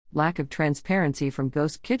Lack of transparency from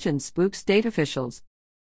ghost kitchens spooks state officials.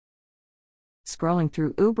 Scrolling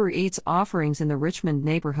through Uber Eats offerings in the Richmond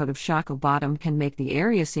neighborhood of Shockoe Bottom can make the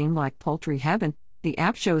area seem like poultry heaven. The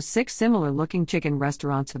app shows 6 similar-looking chicken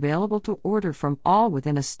restaurants available to order from, all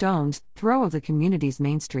within a stone's throw of the community's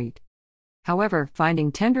main street. However,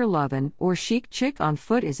 finding tenderloin or chic chick on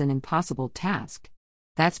foot is an impossible task.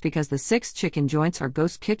 That's because the 6 chicken joints are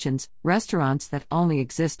ghost kitchens, restaurants that only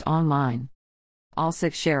exist online. All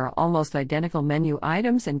 6 share almost identical menu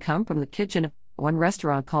items and come from the kitchen of one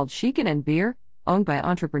restaurant called Chicken and Beer, owned by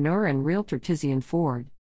entrepreneur and realtor Tizian Ford.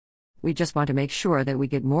 "We just want to make sure that we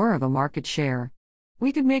get more of a market share.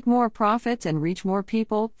 We could make more profits and reach more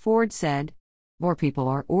people," Ford said. "More people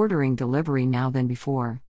are ordering delivery now than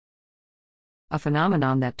before." A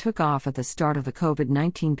phenomenon that took off at the start of the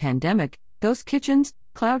COVID-19 pandemic, ghost kitchens,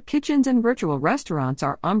 cloud kitchens, and virtual restaurants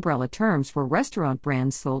are umbrella terms for restaurant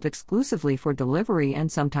brands sold exclusively for delivery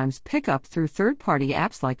and sometimes pickup through third-party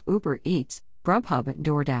apps like Uber Eats, Grubhub, and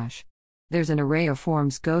DoorDash. There's an array of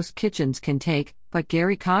forms ghost kitchens can take, but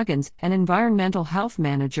Gary Coggins, an environmental health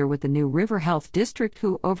manager with the New River Health District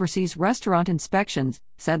who oversees restaurant inspections,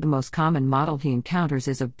 said the most common model he encounters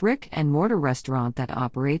is a brick-and-mortar restaurant that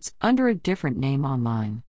operates under a different name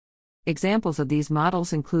online. Examples of these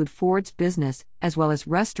models include Ford's business, as well as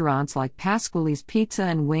restaurants like Pasquale's Pizza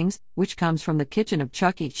and Wings, which comes from the kitchen of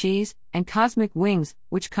Chuck E. Cheese, and Cosmic Wings,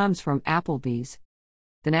 which comes from Applebee's.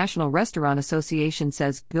 The National Restaurant Association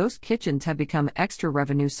says ghost kitchens have become extra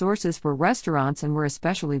revenue sources for restaurants and were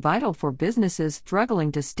especially vital for businesses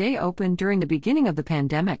struggling to stay open during the beginning of the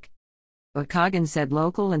pandemic. But Coggins said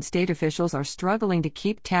local and state officials are struggling to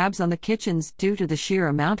keep tabs on the kitchens due to the sheer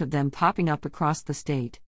amount of them popping up across the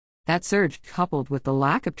state. That surge, coupled with the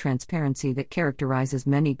lack of transparency that characterizes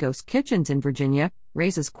many ghost kitchens in Virginia,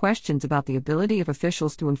 raises questions about the ability of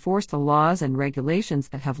officials to enforce the laws and regulations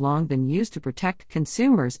that have long been used to protect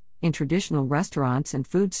consumers in traditional restaurants and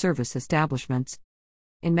food service establishments.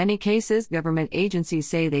 In many cases, government agencies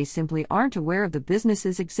say they simply aren't aware of the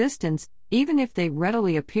business's existence, even if they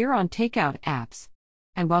readily appear on takeout apps.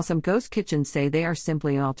 And while some ghost kitchens say they are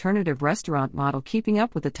simply an alternative restaurant model keeping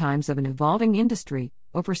up with the times of an evolving industry,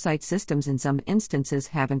 oversight systems in some instances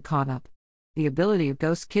haven't caught up. The ability of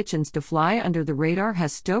ghost kitchens to fly under the radar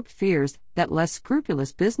has stoked fears that less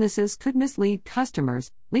scrupulous businesses could mislead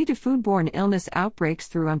customers, lead to foodborne illness outbreaks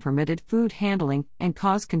through unpermitted food handling, and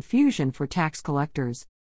cause confusion for tax collectors.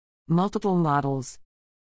 Multiple models.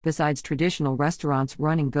 Besides traditional restaurants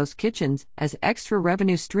running ghost kitchens as extra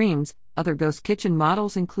revenue streams, other ghost kitchen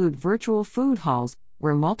models include virtual food halls,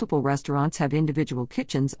 where multiple restaurants have individual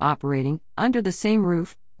kitchens operating under the same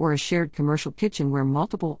roof, or a shared commercial kitchen where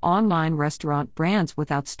multiple online restaurant brands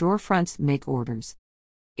without storefronts make orders.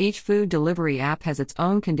 Each food delivery app has its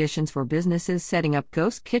own conditions for businesses setting up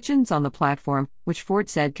ghost kitchens on the platform, which Ford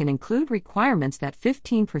said can include requirements that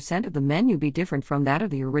 15% of the menu be different from that of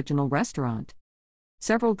the original restaurant.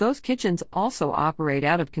 Several ghost kitchens also operate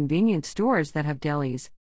out of convenience stores that have delis.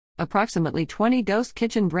 Approximately 20 ghost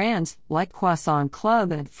kitchen brands, like Croissant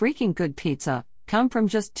Club and Freaking Good Pizza, come from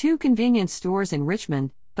just 2 convenience stores in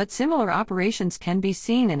Richmond, but similar operations can be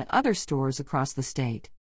seen in other stores across the state.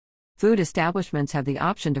 Food establishments have the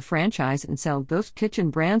option to franchise and sell ghost kitchen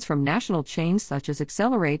brands from national chains such as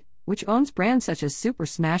Accelerate, which owns brands such as Super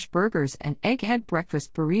Smash Burgers and Egghead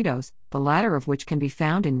Breakfast Burritos, the latter of which can be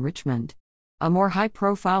found in Richmond. A more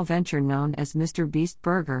high-profile venture known as Mr. Beast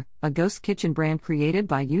Burger, a ghost kitchen brand created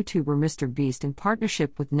by YouTuber Mr. Beast in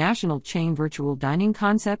partnership with national chain Virtual Dining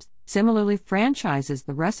Concepts, similarly franchises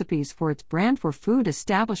the recipes for its brand for food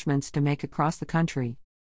establishments to make across the country.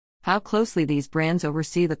 How closely these brands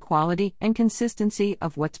oversee the quality and consistency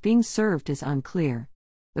of what's being served is unclear.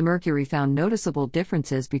 The Mercury found noticeable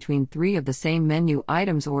differences between 3 of the same menu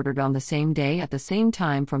items ordered on the same day at the same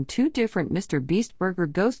time from 2 different Mr. Beast Burger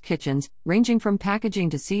ghost kitchens, ranging from packaging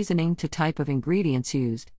to seasoning to type of ingredients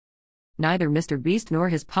used. Neither Mr. Beast nor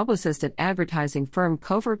his publicist at advertising firm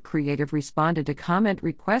Covert Creative responded to comment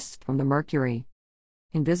requests from the Mercury.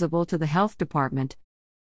 Invisible to the Health Department.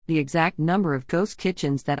 The exact number of ghost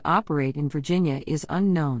kitchens that operate in Virginia is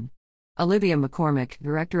unknown. Olivia McCormick,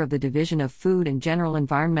 director of the Division of Food and General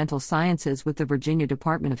Environmental Sciences with the Virginia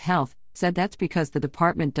Department of Health, said that's because the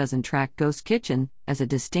department doesn't track ghost kitchen as a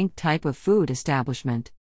distinct type of food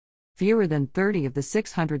establishment. Fewer than 30 of the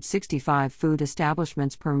 665 food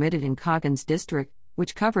establishments permitted in Coggins District,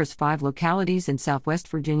 which covers 5 localities in Southwest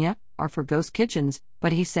Virginia, are for ghost kitchens,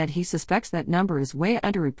 but he said he suspects that number is way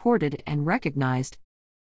underreported and recognized.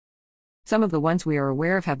 Some of the ones we are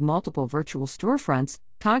aware of have multiple virtual storefronts,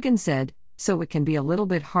 Coggins said. so it can be a little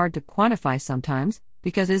bit hard to quantify sometimes,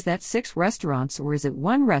 because is that 6 restaurants or is it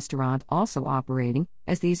 1 restaurant also operating,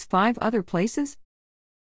 as these 5 other places?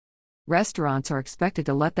 Restaurants are expected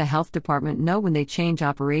to let the health department know when they change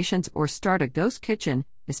operations or start a ghost kitchen,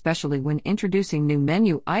 especially when introducing new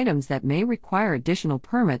menu items that may require additional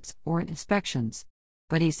permits or inspections.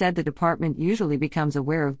 But he said the department usually becomes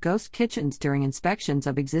aware of ghost kitchens during inspections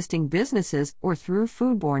of existing businesses or through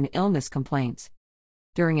foodborne illness complaints.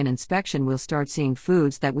 During an inspection, we'll start seeing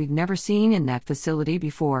foods that we've never seen in that facility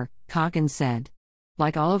before, Coggins said.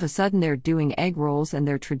 Like all of a sudden they're doing egg rolls and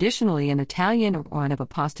they're traditionally an Italian or one of a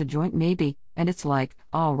pasta joint maybe, and it's like,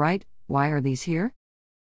 all right, why are these here?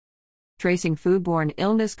 Tracing foodborne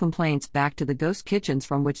illness complaints back to the ghost kitchens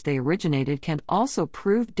from which they originated can also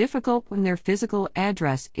prove difficult when their physical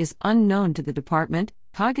address is unknown to the department,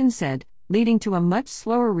 Coggins said, leading to a much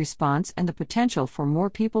slower response and the potential for more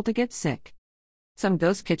people to get sick. Some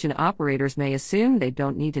ghost kitchen operators may assume they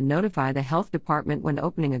don't need to notify the health department when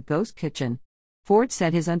opening a ghost kitchen. Ford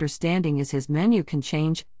said his understanding is his menu can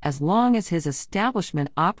change as long as his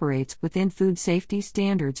establishment operates within food safety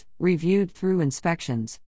standards, reviewed through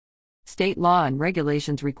inspections. State law and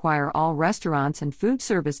regulations require all restaurants and food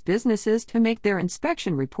service businesses to make their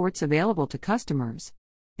inspection reports available to customers.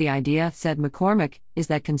 The idea, said McCormick, is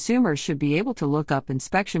that consumers should be able to look up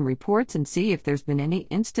inspection reports and see if there's been any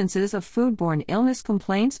instances of foodborne illness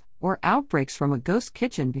complaints or outbreaks from a ghost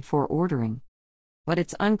kitchen before ordering. But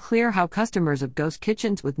it's unclear how customers of ghost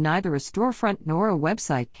kitchens with neither a storefront nor a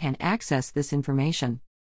website can access this information.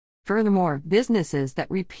 Furthermore, businesses that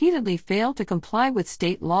repeatedly fail to comply with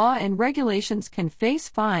state law and regulations can face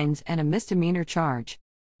fines and a misdemeanor charge.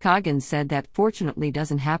 Coggins said that fortunately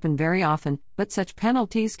doesn't happen very often, but such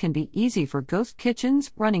penalties can be easy for ghost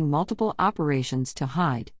kitchens running multiple operations to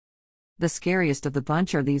hide. The scariest of the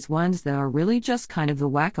bunch are these ones that are really just kind of the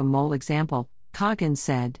whack-a-mole example, Coggins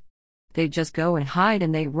said. They just go and hide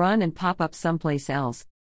and they run and pop up someplace else.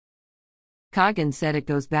 Coggins said it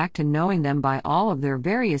goes back to knowing them by all of their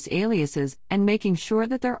various aliases and making sure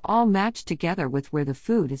that they're all matched together with where the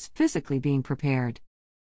food is physically being prepared.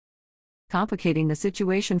 Complicating the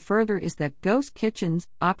situation further is that ghost kitchens,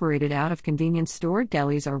 operated out of convenience store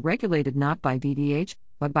delis, are regulated not by VDH,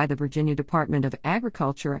 but by the Virginia Department of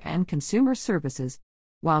Agriculture and Consumer Services.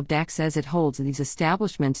 While DAC says it holds these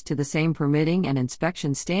establishments to the same permitting and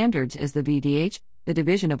inspection standards as the VDH, the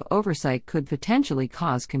Division of Oversight could potentially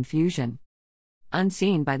cause confusion.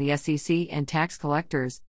 Unseen by the SEC and tax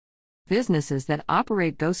collectors. Businesses that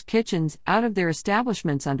operate ghost kitchens out of their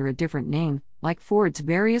establishments under a different name, like Ford's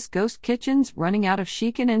various ghost kitchens running out of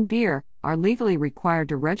chicken and beer, are legally required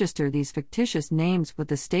to register these fictitious names with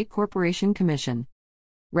the State Corporation Commission.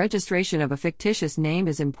 Registration of a fictitious name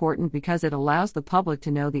is important because it allows the public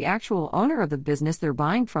to know the actual owner of the business they're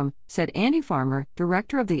buying from, said Andy Farmer,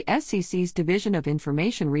 director of the SEC's Division of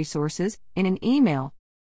Information Resources, in an email.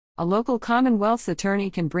 A local Commonwealth's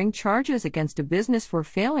attorney can bring charges against a business for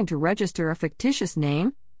failing to register a fictitious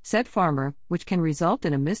name, said Farmer, which can result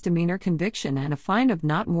in a misdemeanor conviction and a fine of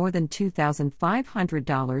not more than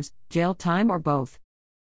 $2,500, jail time, or both.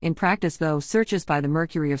 In practice, though, searches by the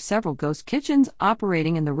Mercury of several ghost kitchens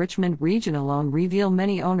operating in the Richmond region alone reveal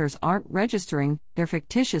many owners aren't registering their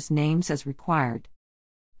fictitious names as required.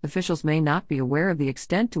 Officials may not be aware of the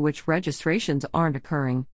extent to which registrations aren't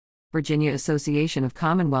occurring. Virginia Association of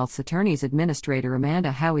Commonwealth's Attorneys Administrator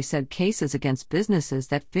Amanda Howie said cases against businesses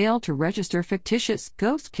that fail to register fictitious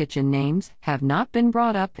ghost kitchen names have not been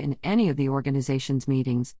brought up in any of the organization's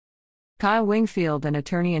meetings. Kyle Wingfield, an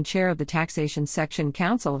attorney and chair of the Taxation Section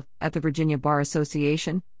Council at the Virginia Bar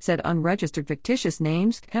Association, said unregistered fictitious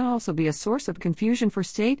names can also be a source of confusion for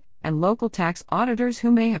state and local tax auditors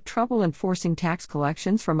who may have trouble enforcing tax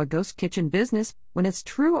collections from a ghost kitchen business when its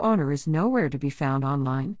true owner is nowhere to be found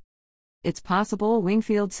online. It's possible,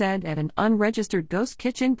 Wingfield said, that an unregistered ghost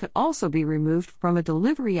kitchen could also be removed from a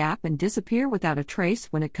delivery app and disappear without a trace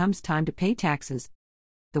when it comes time to pay taxes.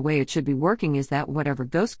 The way it should be working is that whatever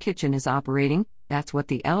ghost kitchen is operating, that's what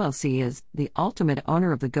the LLC is, the ultimate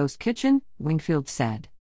owner of the ghost kitchen, Wingfield said.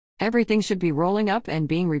 Everything should be rolling up and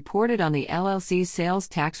being reported on the LLC's sales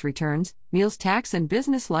tax returns, meals tax and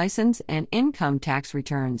business license and income tax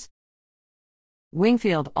returns.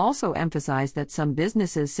 Wingfield also emphasized that some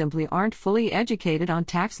businesses simply aren't fully educated on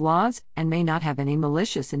tax laws and may not have any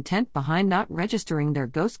malicious intent behind not registering their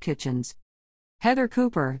ghost kitchens. Heather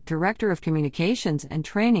Cooper, Director of Communications and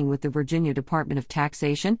Training with the Virginia Department of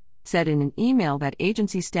Taxation, said in an email that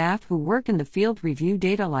agency staff who work in the field review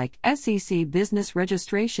data like SEC business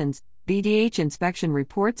registrations, VDH inspection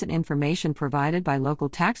reports, and information provided by local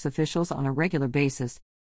tax officials on a regular basis.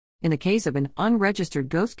 In the case of an unregistered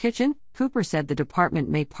ghost kitchen, Cooper said the department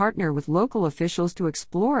may partner with local officials to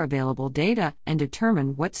explore available data and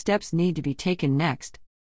determine what steps need to be taken next.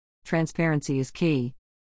 Transparency is key.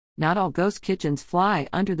 Not all ghost kitchens fly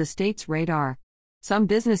under the state's radar. Some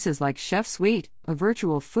businesses like Chef Suite, a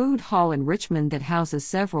virtual food hall in Richmond that houses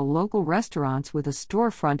several local restaurants with a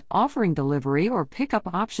storefront offering delivery or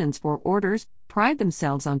pickup options for orders, pride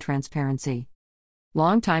themselves on transparency.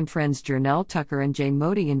 Longtime friends Jernell Tucker and Jay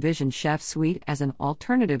Modi envision Chef Suite as an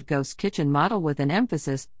alternative ghost kitchen model with an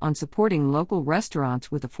emphasis on supporting local restaurants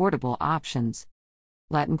with affordable options.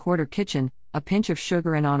 Latin Quarter Kitchen, a pinch of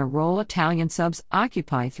sugar and on a roll Italian subs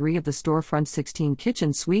occupy 3 of the storefront's 16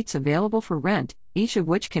 kitchen suites available for rent, each of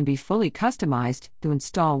which can be fully customized to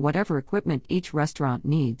install whatever equipment each restaurant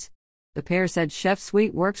needs. The pair said Chef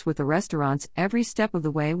Suite works with the restaurants every step of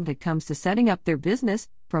the way when it comes to setting up their business,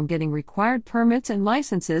 from getting required permits and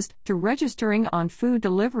licenses to registering on food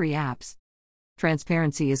delivery apps.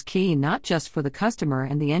 Transparency is key not just for the customer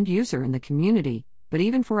and the end user in the community, but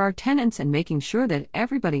even for our tenants and making sure that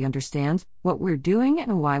everybody understands what we're doing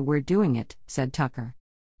and why we're doing it, said Tucker.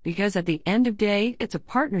 Because at the end of the day, it's a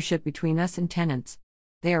partnership between us and tenants.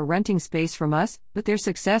 They are renting space from us, but their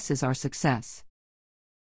success is our success.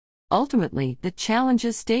 Ultimately, the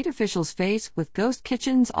challenges state officials face with ghost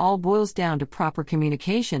kitchens all boils down to proper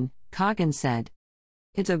communication, Coggins said.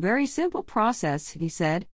 It's a very simple process, he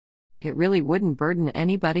said. It really wouldn't burden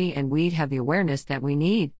anybody and we'd have the awareness that we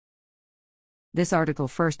need. This article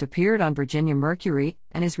first appeared on Virginia Mercury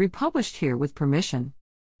and is republished here with permission.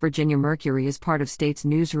 Virginia Mercury is part of States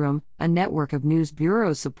Newsroom, a network of news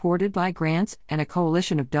bureaus supported by grants and a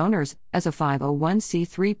coalition of donors, as a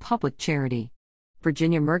 501c3 public charity.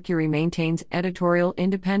 Virginia Mercury maintains editorial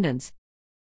independence.